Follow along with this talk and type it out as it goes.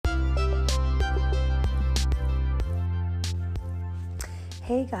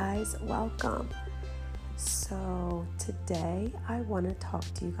Hey guys, welcome. So today I want to talk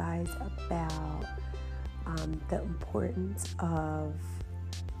to you guys about the importance of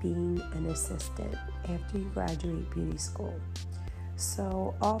being an assistant after you graduate beauty school.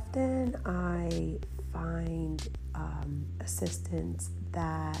 So often I find assistants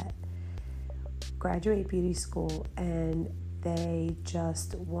that graduate beauty school and they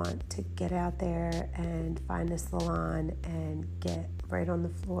just want to get out there and find a salon and get right on the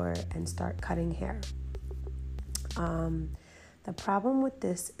floor and start cutting hair. The problem with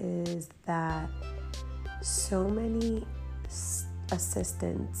this is that so many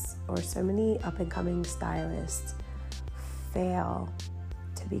assistants or so many up-and-coming stylists fail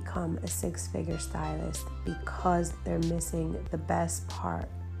to become a six-figure stylist because they're missing the best part,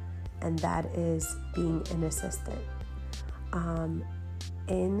 and that is being an assistant.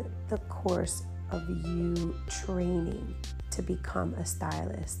 In the course of you training to become a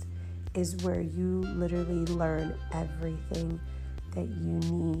stylist is where you literally learn everything that you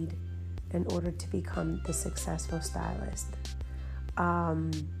need in order to become the successful stylist.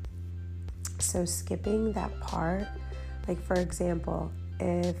 So skipping that part, like for example,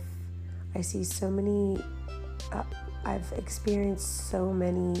 if I see so many, I've experienced so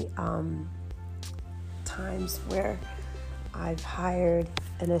many times where I've hired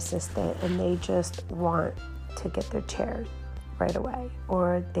an assistant and they just want to get their chair right away,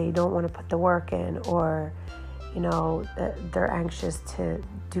 or they don't want to put the work in, or they're anxious to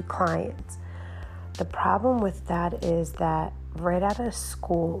do clients. The problem with that is that right out of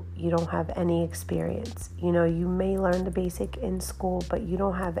school you don't have any experience. You may learn the basic in school, but you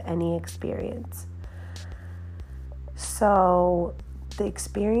don't have any experience. So the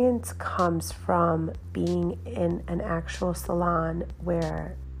experience comes from being in an actual salon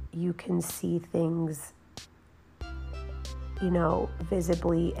where you can see things,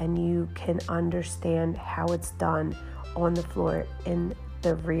 visibly, and you can understand how it's done on the floor in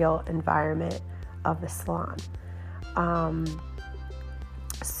the real environment of a salon.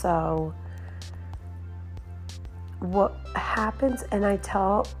 So what happens, and I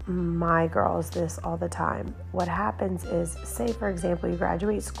tell my girls this all the time, what happens is, say for example, you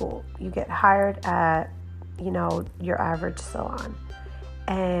graduate school, you get hired at, your average salon,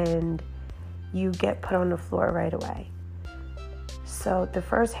 and you get put on the floor right away. So the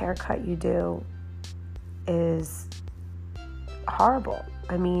first haircut you do is horrible.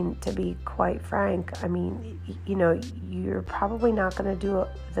 I mean, to be quite frank, you're probably not going to do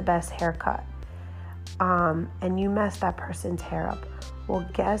the best haircut. And you mess that person's hair up. Well,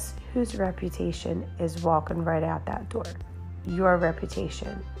 guess whose reputation is walking right out that door? Your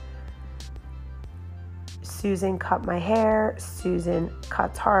reputation. Susan cut my hair. Susan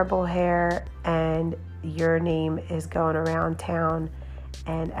cuts horrible hair. And your name is going around town.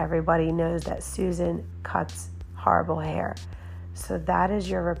 And everybody knows that Susan cuts horrible hair. So that is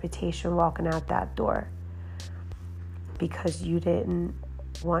your reputation walking out that door. Because you didn't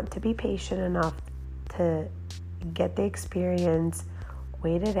want to be patient enough to get the experience,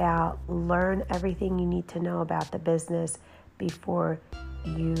 wait it out, learn everything you need to know about the business before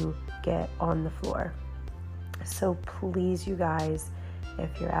you get on the floor. So please, you guys,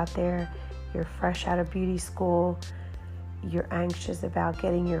 if you're out there, you're fresh out of beauty school, you're anxious about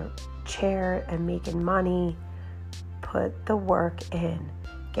getting your chair and making money, put the work in.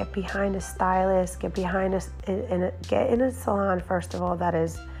 Get behind a stylist, get in a salon, first of all, that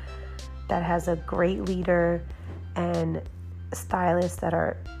has a great leader, and stylists that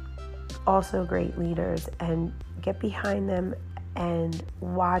are also great leaders, and get behind them and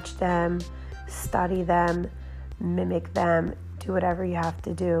watch them, study them, mimic them, do whatever you have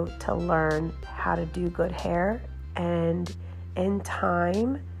to do to learn how to do good hair. And in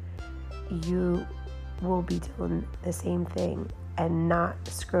time, you will be doing the same thing and not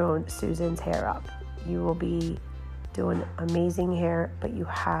screwing Susan's hair up. You will be doing amazing hair, but you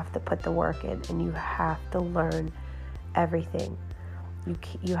have to put the work in, and you have to learn everything.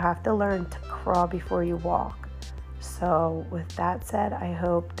 You have to learn to crawl before you walk. So with that said, I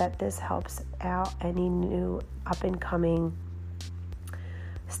hope that this helps out any new up-and-coming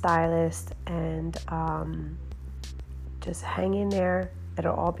stylist, and just hang in there.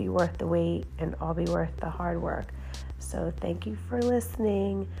 It'll all be worth the wait and all be worth the hard work. So thank you for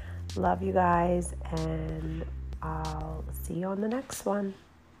listening. Love you guys, and I'll see you on the next one.